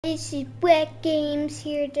This is Wet Games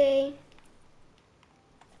here today.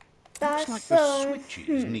 Looks like the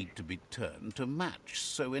switches need to be turned to match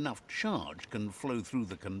so enough charge can flow through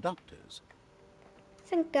the conductors. I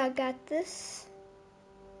think I got this.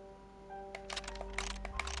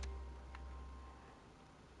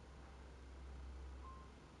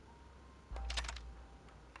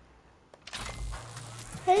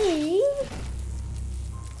 Hey!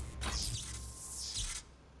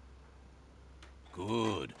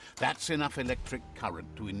 Good. That's enough electric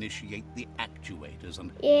current to initiate the actuators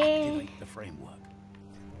and activate the framework.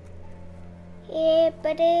 Yeah,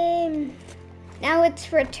 but now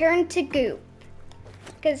it's return to Goop.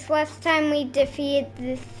 Because last time we defeated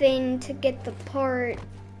the thing to get the part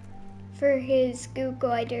for his Goop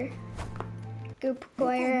glider. Goop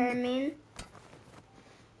glider, I mean.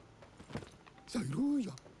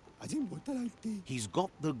 He's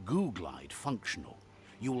got the goo glide functional.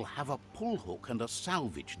 You'll have a pull hook and a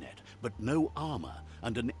salvage net, but no armor,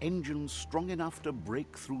 and an engine strong enough to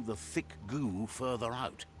break through the thick goo further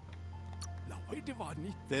out.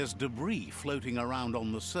 There's debris floating around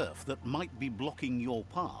on the surf that might be blocking your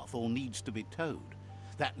path or needs to be towed.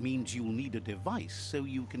 That means you'll need a device so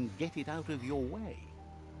you can get it out of your way.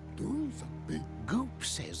 Goop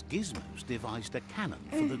says Gizmo's devised a cannon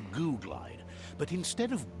for the goo glide, but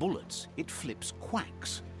instead of bullets, it flips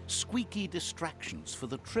quacks. Squeaky distractions for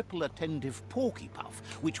the triple attentive Porky Puff,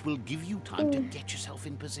 which will give you time to get yourself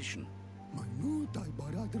in position.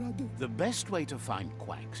 The best way to find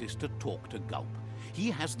quacks is to talk to Gulp.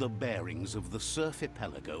 He has the bearings of the surf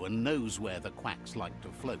archipelago and knows where the quacks like to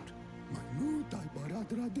float.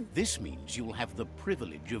 This means you'll have the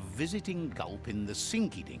privilege of visiting Gulp in the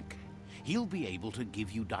Sinky Dink. He'll be able to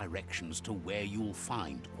give you directions to where you'll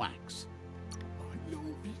find quacks.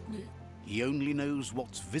 He only knows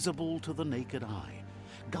what's visible to the naked eye.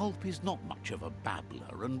 Gulp is not much of a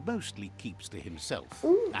babbler and mostly keeps to himself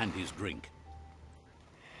and his drink.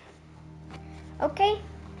 Okay.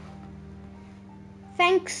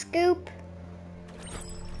 Thanks, Scoop.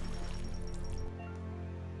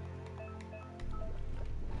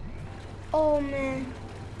 Oh man.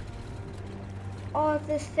 Oh,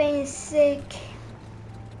 this thing is sick.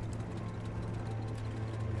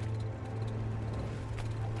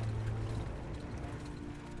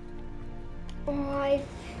 Oh,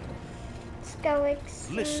 it's got like...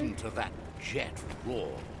 Listen to that jet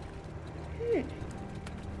roar.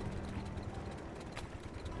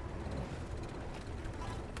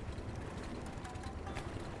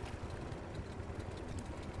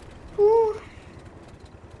 Ooh.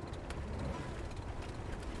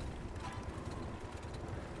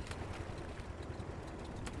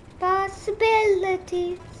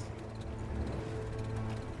 Possibilities.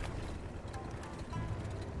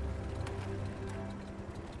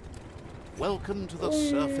 Welcome to the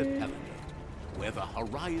surf archipelago, where the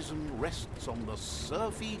horizon rests on the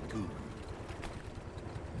surfy goo.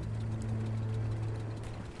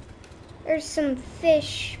 There's some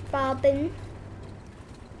fish bobbing.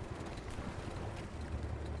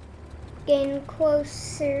 Getting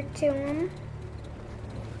closer to him.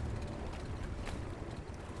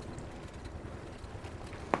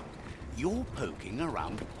 You're poking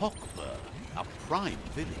around Hockbur, a prime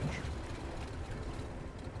village.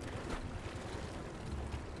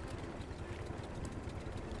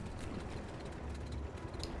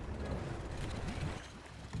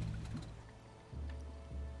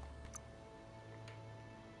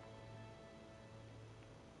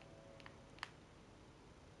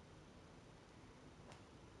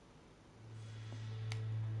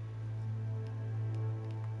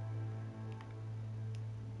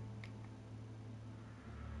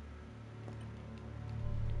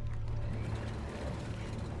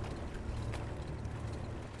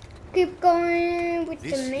 Keep going with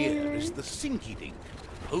This the main here one. is the Sinky Dink,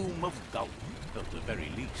 home of Gulp, at the very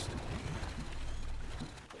least.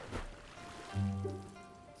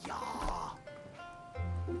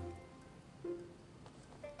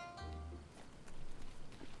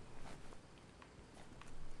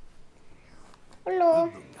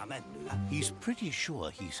 Hello. He's pretty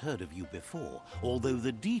sure he's heard of you before, although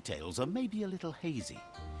the details are maybe a little hazy.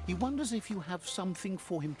 He wonders if you have something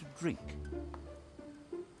for him to drink.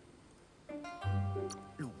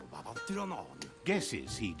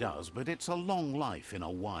 Guesses he does, but it's a long life in a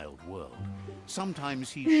wild world. Sometimes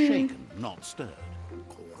he's shaken, not stirred.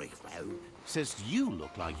 Says you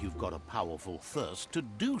look like you've got a powerful thirst to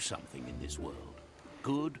do something in this world.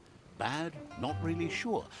 Good, bad, not really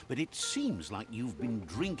sure, but it seems like you've been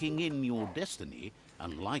drinking in your destiny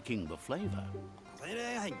and liking the flavor.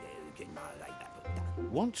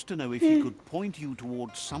 Wants to know if he could point you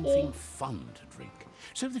towards something fun to drink,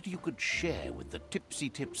 so that you could share with the tipsy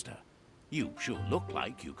tipster. You sure look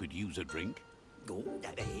like you could use a drink.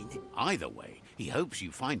 Either way, he hopes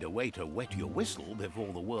you find a way to wet your whistle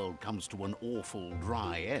before the world comes to an awful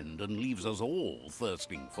dry end and leaves us all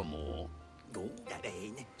thirsting for more.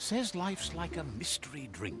 Says life's like a mystery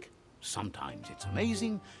drink. Sometimes it's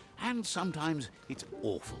amazing, and sometimes it's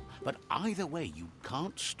awful. But either way, you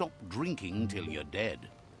can't stop drinking till you're dead.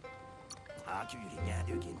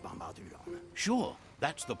 Sure,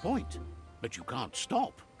 that's the point. But you can't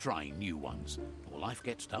stop trying new ones, or life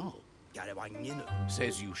gets dull.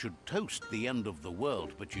 Says you should toast the end of the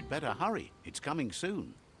world, but you'd better hurry. It's coming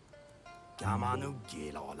soon.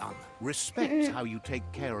 Respects how you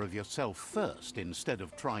take care of yourself first instead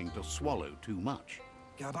of trying to swallow too much.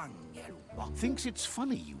 Thinks it's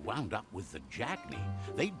funny you wound up with the Jagni.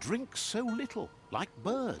 They drink so little, like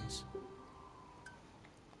birds.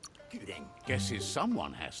 Guesses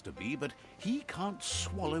someone has to be, but he can't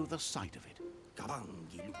swallow the sight of it.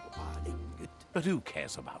 But who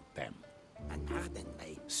cares about them?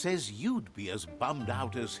 Says you'd be as bummed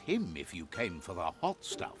out as him if you came for the hot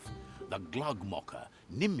stuff. The Glugmocker,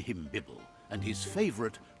 Nimhimbibble, and his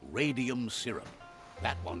favourite radium syrup.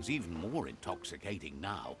 That one's even more intoxicating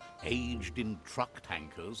now, aged in truck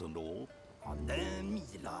tankers and all.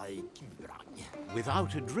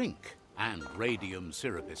 Without a drink, and radium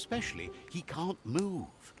syrup especially, he can't move,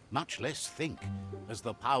 much less think, as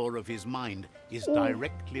the power of his mind is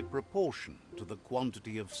directly proportioned to the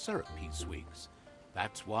quantity of syrup he swigs.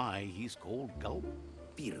 That's why he's called Gulp.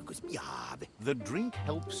 The drink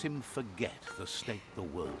helps him forget the state the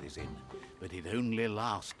world is in, but it only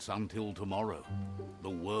lasts until tomorrow. The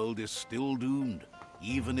world is still doomed,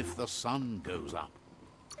 even if the sun goes up.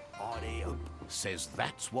 Says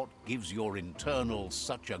that's what gives your internals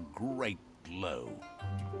such a great glow.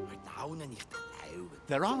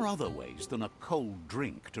 There are other ways than a cold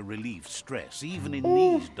drink to relieve stress, even in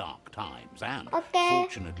these dark times, and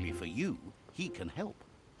fortunately for you, he can help.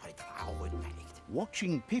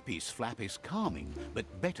 Watching Pippi's flap is calming,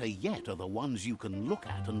 but better yet are the ones you can look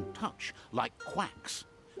at and touch, like quacks.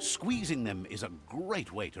 Squeezing them is a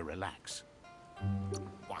great way to relax.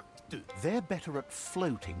 They're better at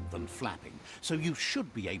floating than flapping, so you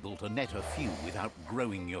should be able to net a few without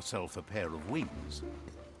growing yourself a pair of wings.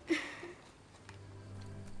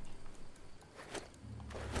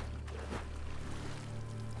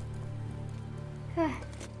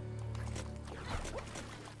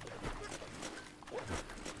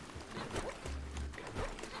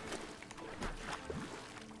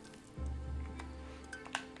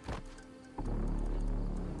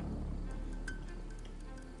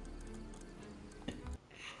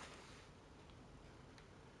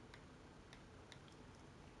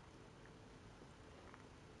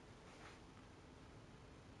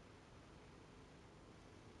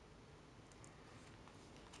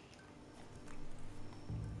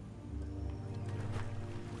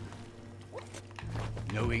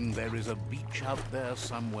 Knowing there is a beach out there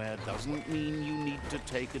somewhere doesn't mean you need to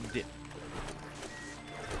take a dip.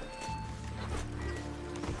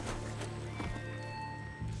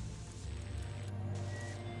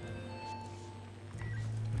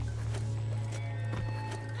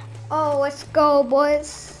 Oh, let's go,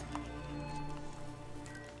 boys.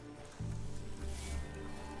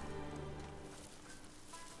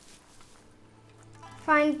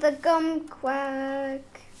 Find the gum quack.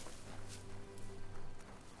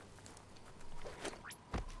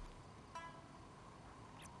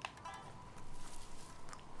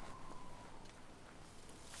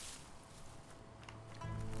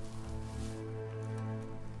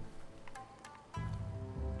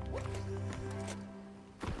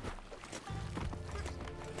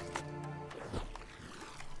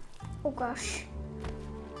 Oh gosh.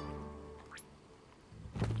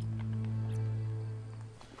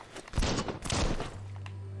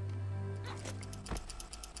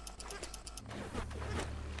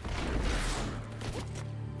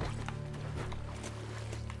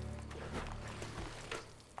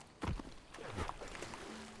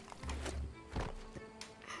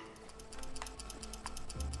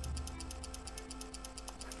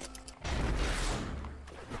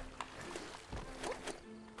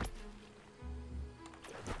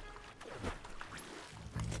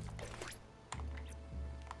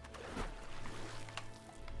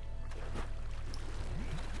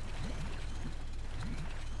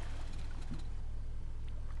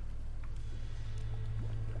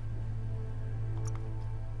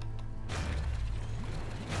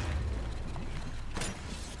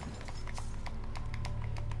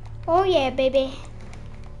 Oh yeah, baby.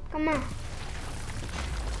 Come on.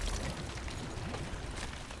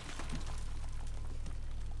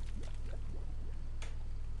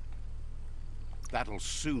 That'll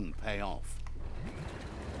soon pay off.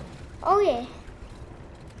 Oh yeah.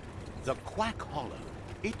 The Quack Hollow.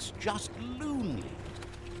 It's just lonely.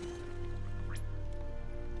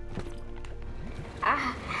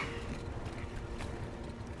 Ah.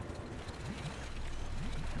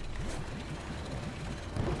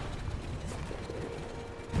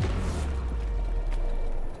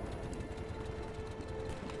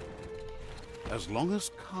 As long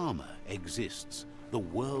as karma exists, the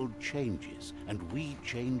world changes, and we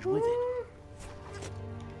change with it.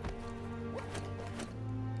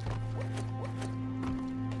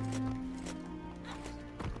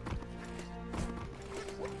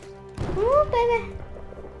 Ooh, baby.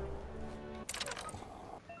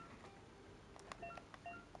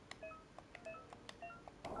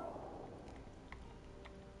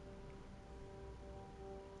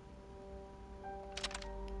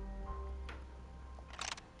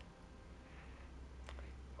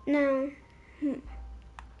 No.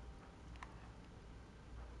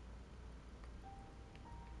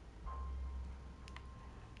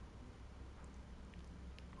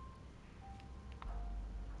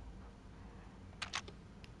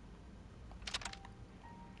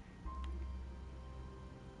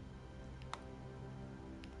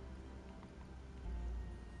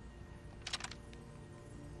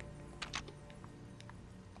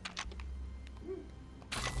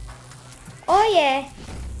 Oh yeah.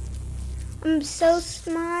 I'm so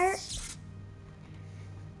smart.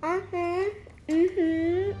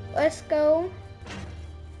 Let's go.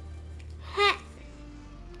 Ha.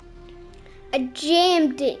 I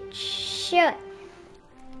jammed it shut.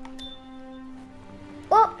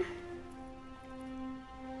 Oh.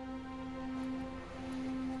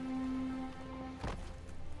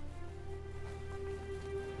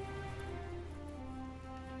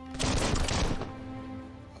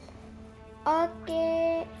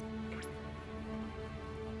 Okay.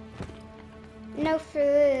 No for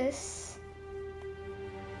this.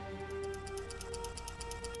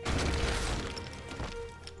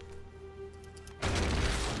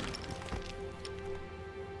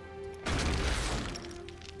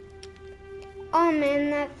 Oh man,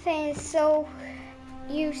 that thing is so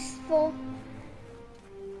useful.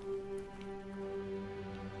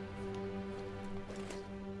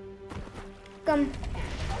 Come.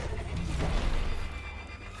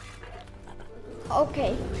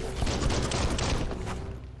 Okay.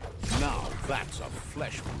 Now that's a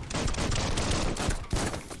flesh wound.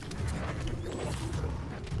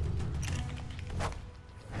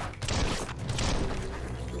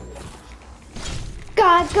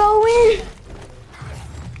 God, go in.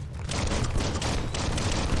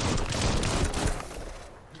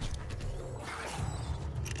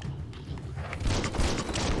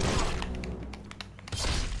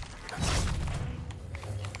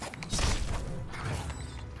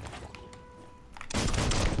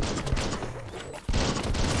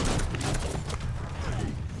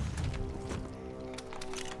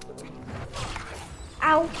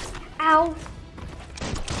 Ow, ow.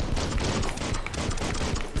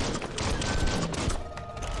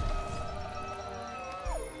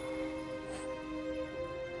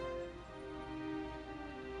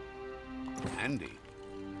 Handy.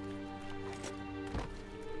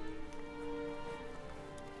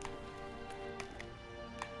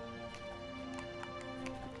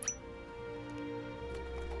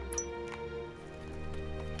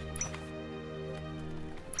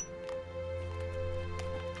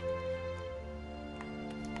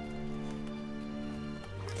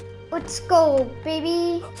 Let's go,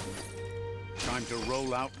 baby. Time to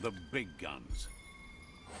roll out the big guns.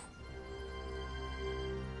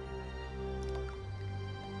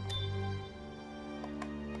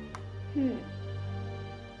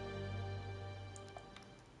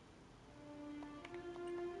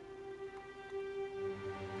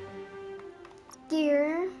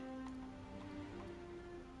 Dear.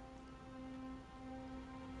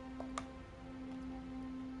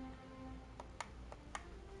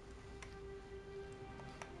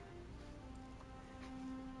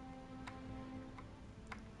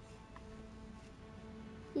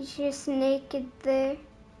 He's just naked there.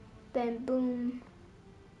 Then boom.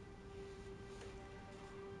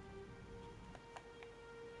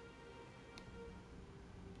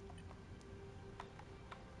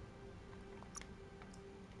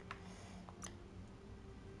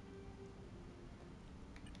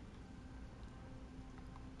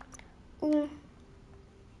 Ooh.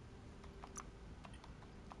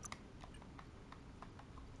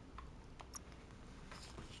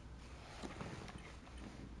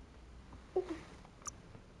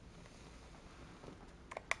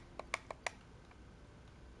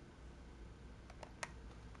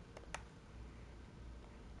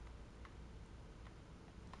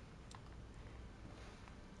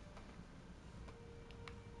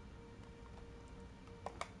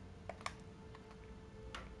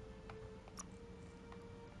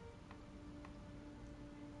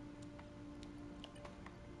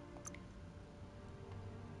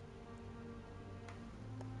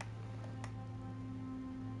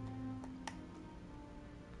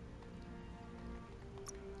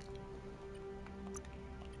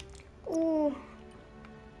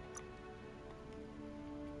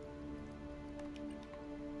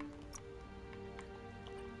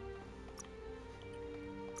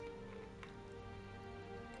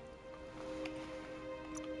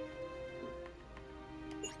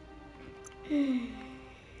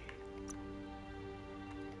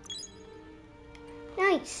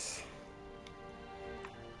 Nice.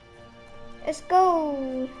 Let's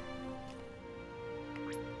go.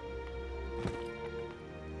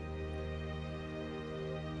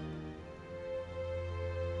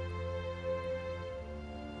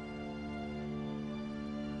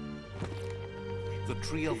 The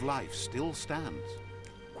Tree of Life still stands.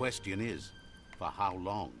 Question is, for how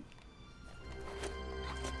long?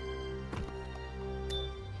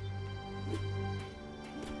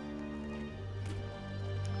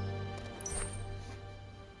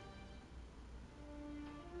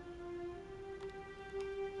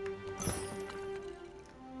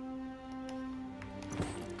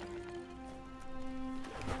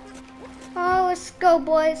 Oh, let's go,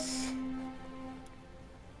 boys.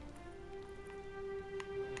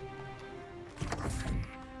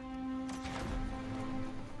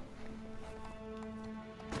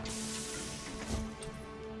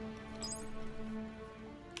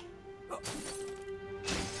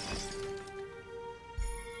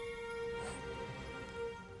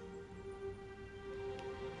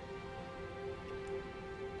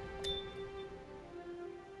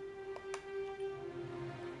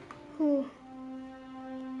 Ooh.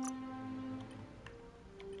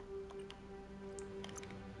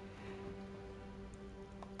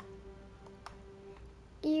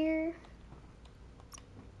 Ear.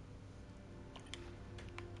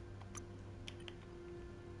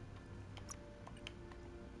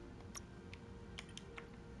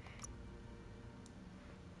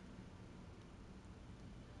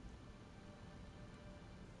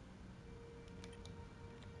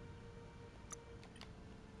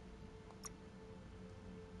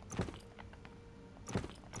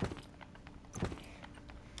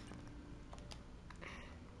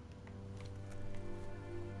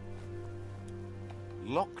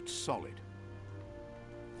 Locked solid.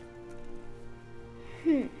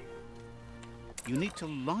 Hmm. You need to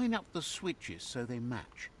line up the switches so they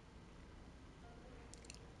match.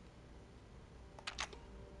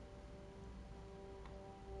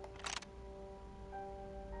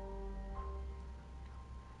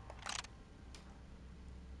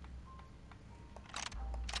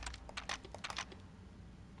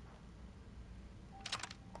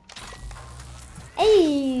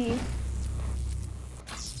 Hey.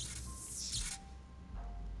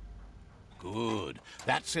 Good.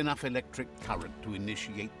 That's enough electric current to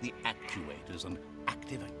initiate the actuators and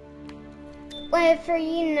activate. Whatever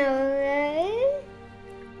you know that.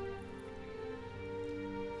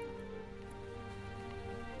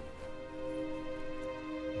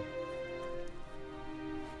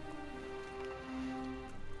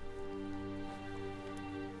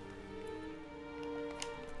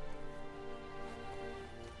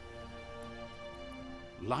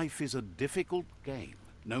 Life is a difficult game,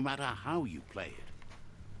 no matter how you play it.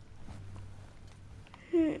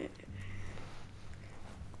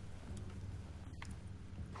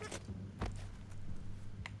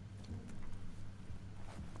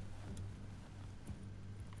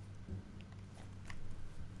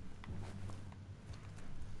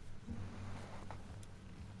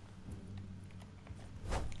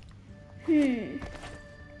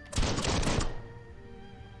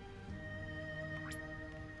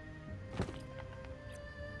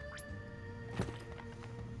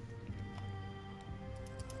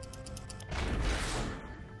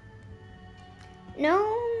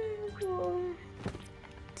 No,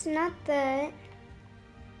 it's not that.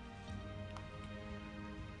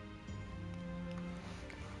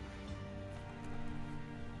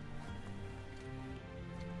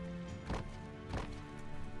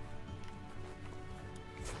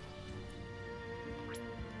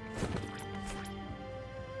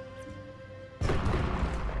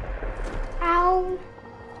 Ow.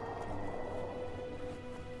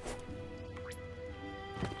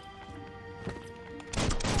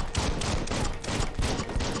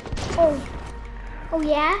 Oh. Oh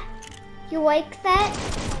yeah? You like that?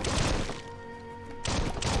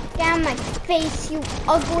 Get out of my face, you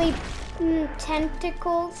ugly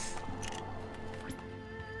tentacles.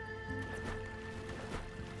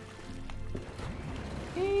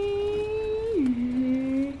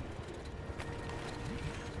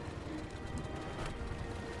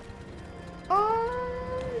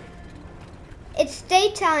 It's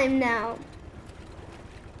daytime now.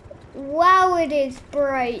 Wow, it is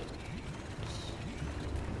bright.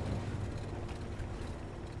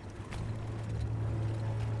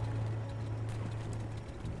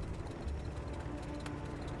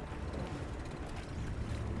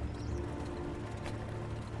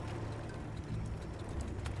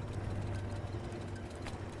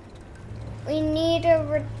 We need a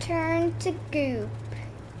return to Goop.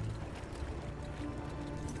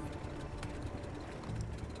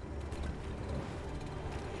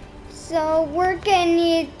 So we're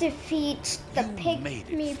gonna defeat the You made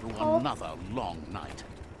it through pygmy another long night.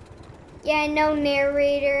 Yeah, I know,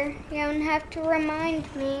 narrator. You don't have to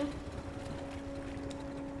remind me.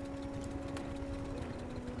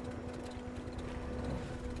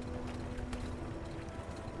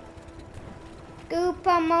 Goop,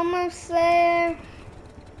 I'm almost there.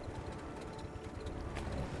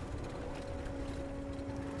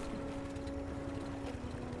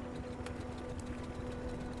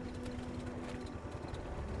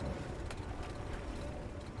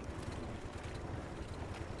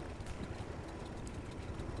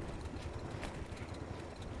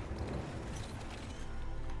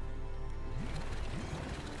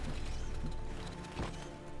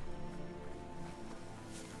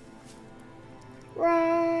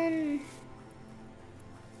 Run.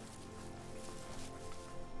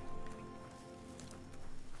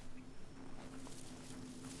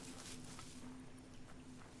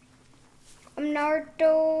 I'm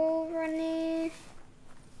Naruto running.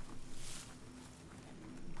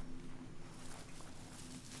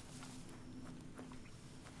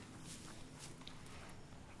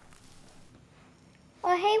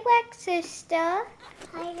 Oh, hey, Wax sister.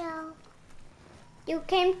 Hello. You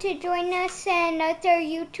came to join us in another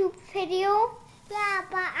YouTube video? Yeah,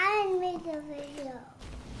 but I didn't make a video.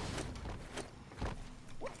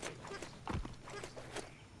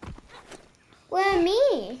 Well,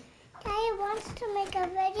 me. Daddy wants to make a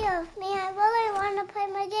video of me. I really want to play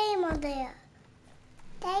my game on there.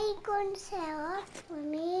 Daddy going to set up for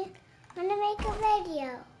me. I'm going to make a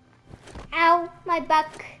video. Ow, my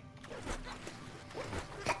back.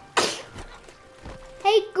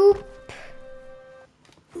 Hey, Goop.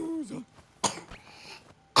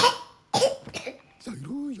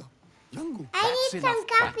 I That's need enough some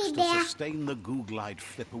cracks coffee to there. sustain the Googlide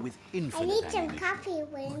flipper with I infinite need some ammunition. coffee,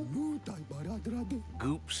 Win.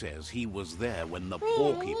 Goop says he was there when the Wait, I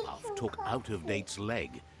porky need puff some took out of coffee. Date's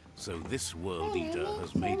leg, so this world Wait, I eater need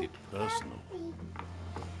has some made it personal. coffee.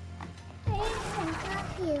 I need some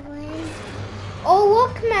coffee, Win. Oh,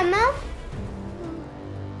 look, Mama.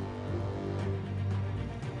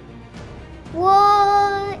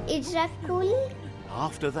 What is that cool?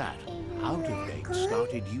 After that, Out of Date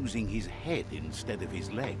started using his head instead of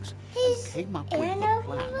his legs and His came up with the animal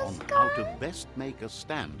plan on was how to gone? best make a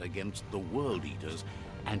stand against the world eaters,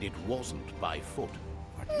 and it wasn't by foot.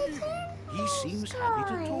 He seems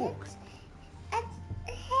happy to talk.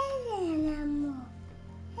 His animal.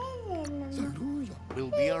 His animal.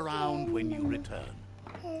 We'll be around when you return.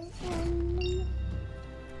 His animal.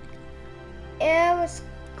 Yeah, let's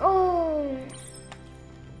go.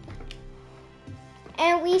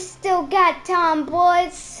 And we still got time,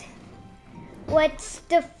 boys. Let's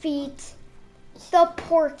defeat the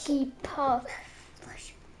Porky Puff.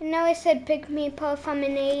 I know I said Pygmy Puff, I'm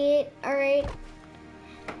an idiot, alright?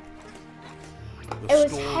 The It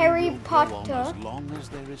was story Harry will go Potter. on as long as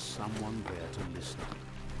there is someone there to listen.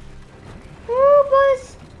 Oh,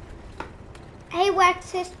 boys. Hey, Wax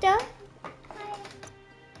sister.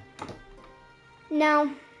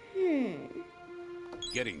 Now,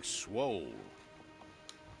 Getting swole.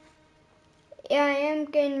 yeah, I am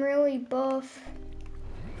getting really buff.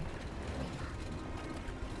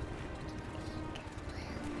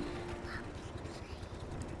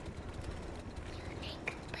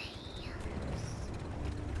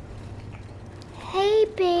 Hey,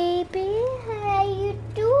 baby, how you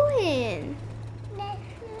doing?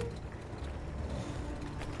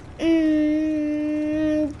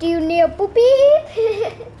 Do you need a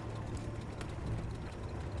boopy?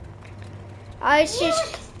 It's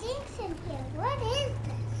just, Stinks in here. What is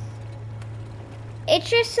this? it's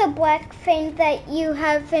just a black thing that you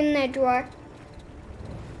have in the drawer.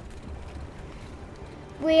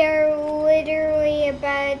 We are literally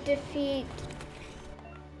about to defeat.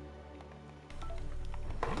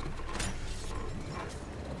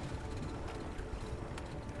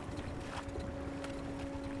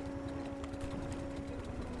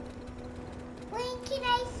 Wait, can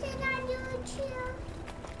I sit on your chair?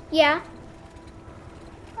 Yeah.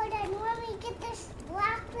 Hold on, let me get this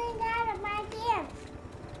black thing out of my pants.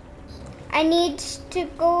 I need to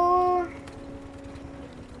go.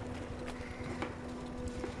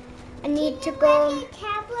 I need to Can you go. let me a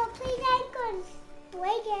tablet, please? I can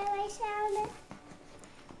wake it. I sound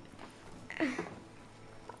it.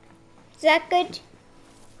 Is that good?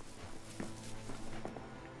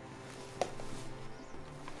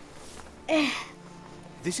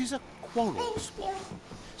 This is a quarrel Thank spot. you.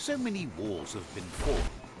 So many wars have been formed.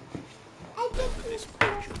 I Look just at this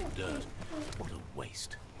patch of dirt. What a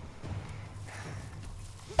waste.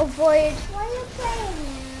 Avoid. What are you playing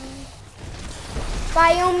now?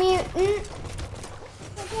 Biomutant.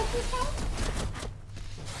 What did you say?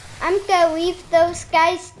 I'm gonna leave those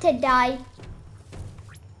guys to die.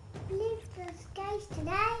 Leave those guys to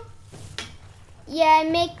die? Yeah,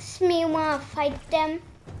 it makes me want to fight them.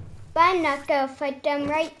 But I'm not gonna fight them,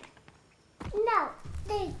 right? No,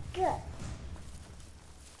 they're good.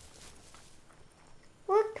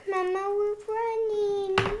 Look, Mama, we're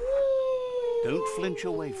running. Whee! Don't flinch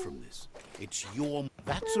away from this. It's your...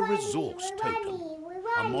 That's a resource totem.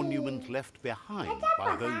 A monument left behind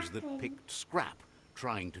by those that picked scrap,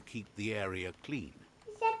 trying to keep the area clean.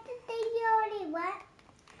 Is that the thing you already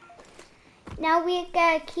went? Now we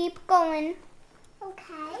gotta keep going.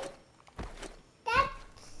 Okay.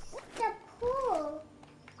 That's the pool.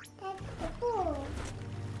 That's the pool.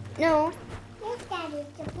 No. Yes, that is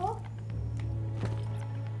the pool.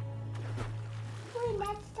 Wait,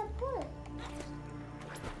 that's the pool.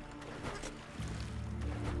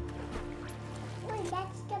 Wait,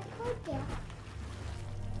 that's the pool there.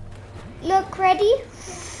 Look, ready?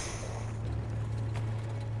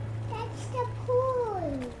 That's the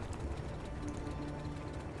pool.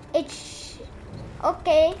 It's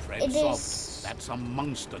okay. Fred It Sob, is. that's a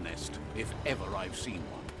monster nest, if ever I've seen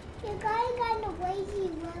one. You're going on the lazy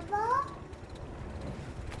river?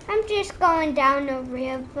 I'm just going down the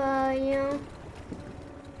river, you know.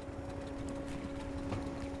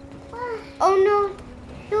 Oh no!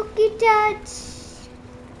 Look at that!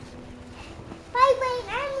 Wait,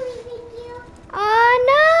 I'm leaving you. Oh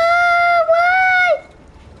no!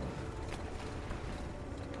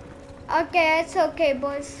 What? Okay, it's okay,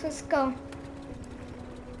 boys. Let's go.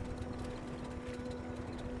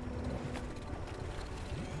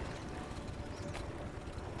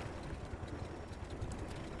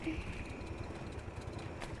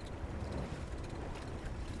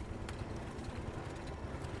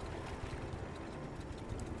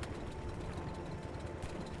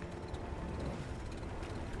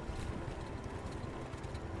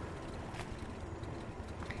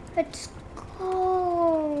 Let's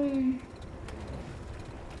go.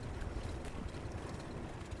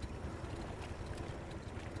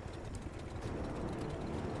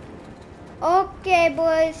 Okay,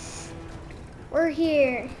 boys. We're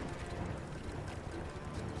here.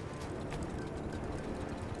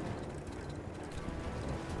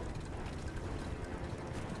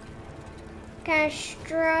 Can I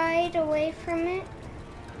stride away from it?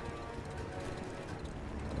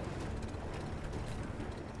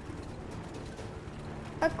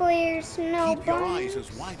 Luckily, there's no Keep your bones. eyes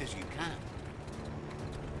as wide as you can.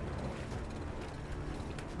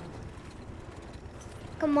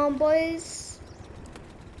 Come on, boys.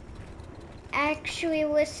 Actually,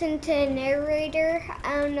 listen to the narrator.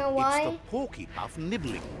 I don't know why. It's the porky puff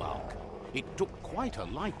nibbling bug. It took quite a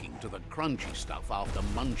liking to the crunchy stuff after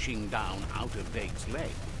munching down out of date's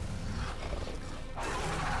leg.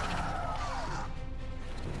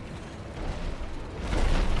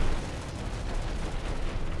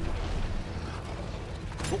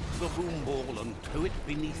 Hook the boom ball and tow it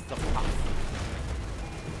beneath the puff.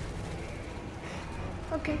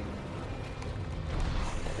 Okay.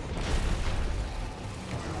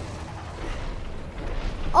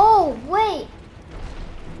 Oh, wait.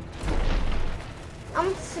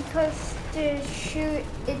 I'm supposed to shoot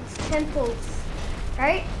its temples,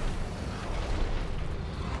 right?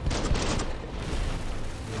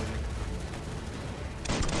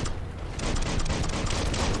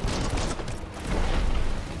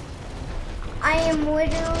 I am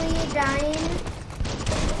literally dying.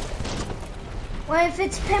 What if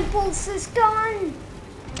its pimples is gone?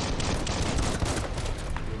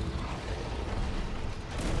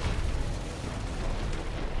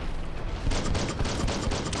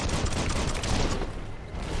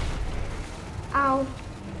 Ow.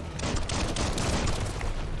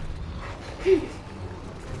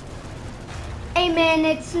 Hey man,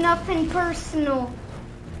 it's nothing personal.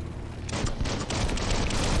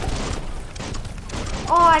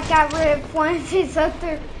 Oh, I got rid of one of his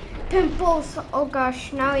other pimples. Oh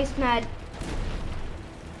gosh, now he's mad.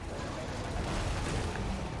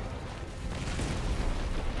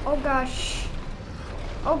 Oh gosh.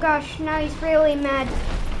 Oh gosh, now he's really mad.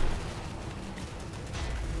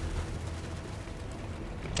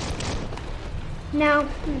 Now,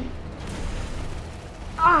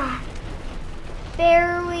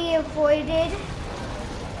 barely avoided.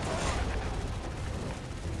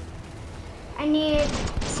 I need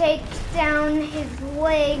to take down his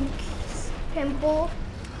leg's pimple.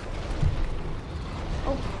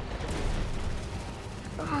 Oh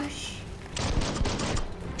gosh.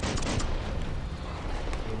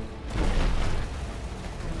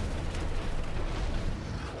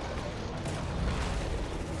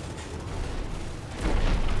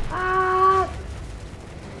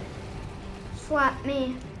 slap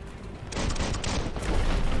me.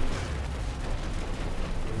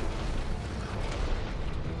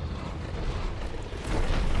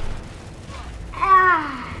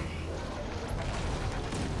 Ah!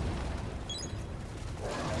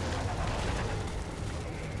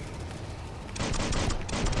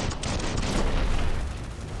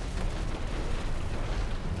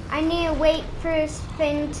 I need to wait for this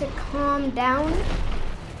thing to calm down.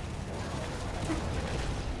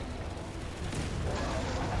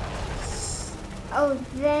 Oh,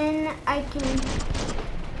 then I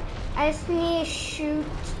just need to shoot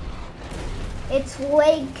its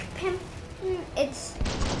its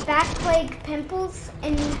back leg pimples,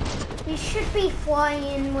 and we should be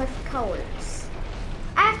flying with colors.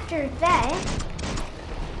 After that,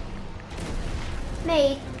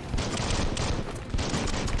 mate,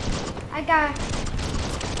 I got.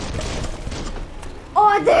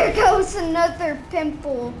 Oh, there goes another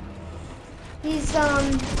pimple. He's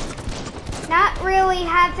not really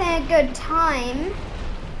having a good time.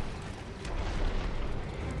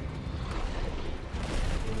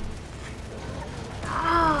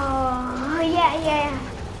 Oh,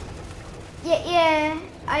 yeah,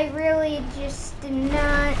 I really just did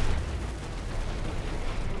not.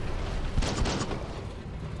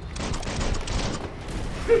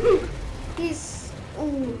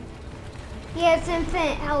 He has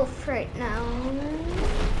infinite health right now.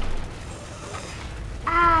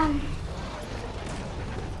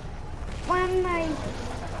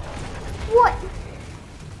 What?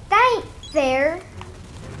 That ain't fair.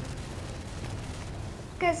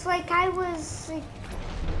 Cause like I was like,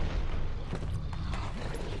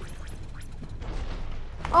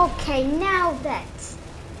 okay, now that's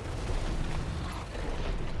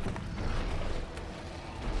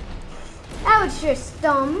that was just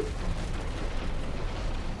dumb.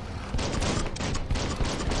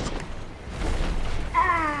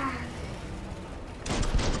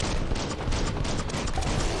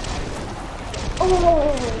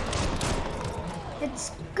 Oh,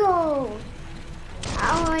 let's go.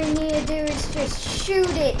 All I need to do is just shoot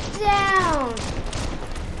it down.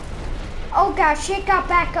 Oh gosh, it got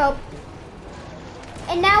back up.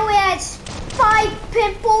 And now it has 5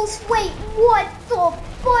 pimples. Wait, what the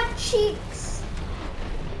butt cheeks?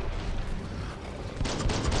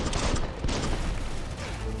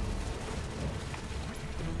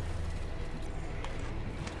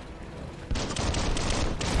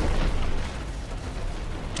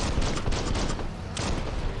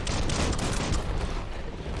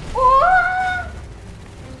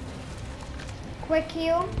 Quick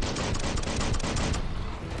heal.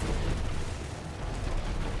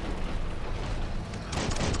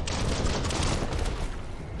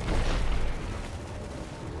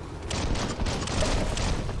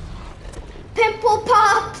 Pimple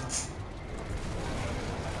popped.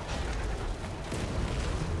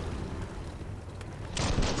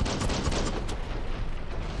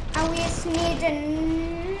 I just need a.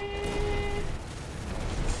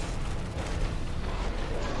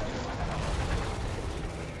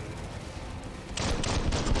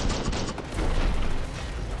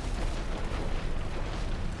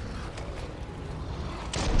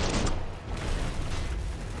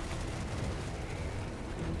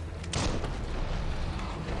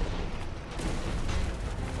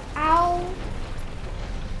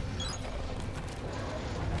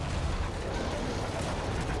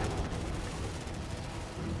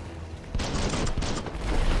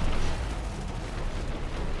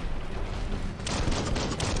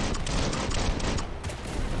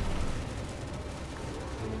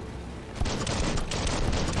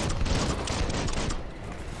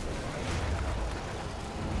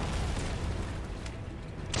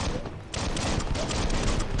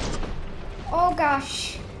 Oh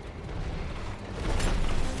gosh.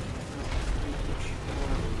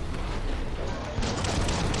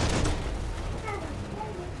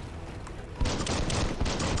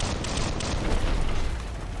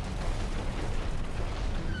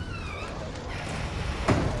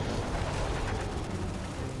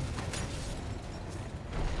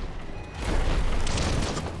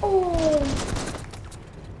 Oh,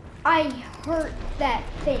 I hurt that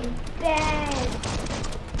thing bad.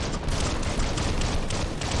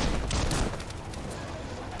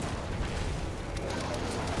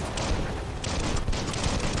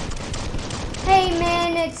 Hey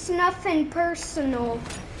man, it's nothing personal.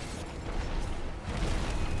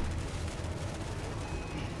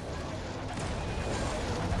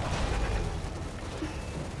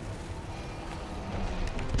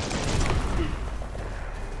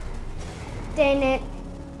 Dang it.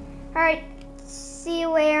 Alright, see you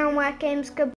later on What Games. Goodbye.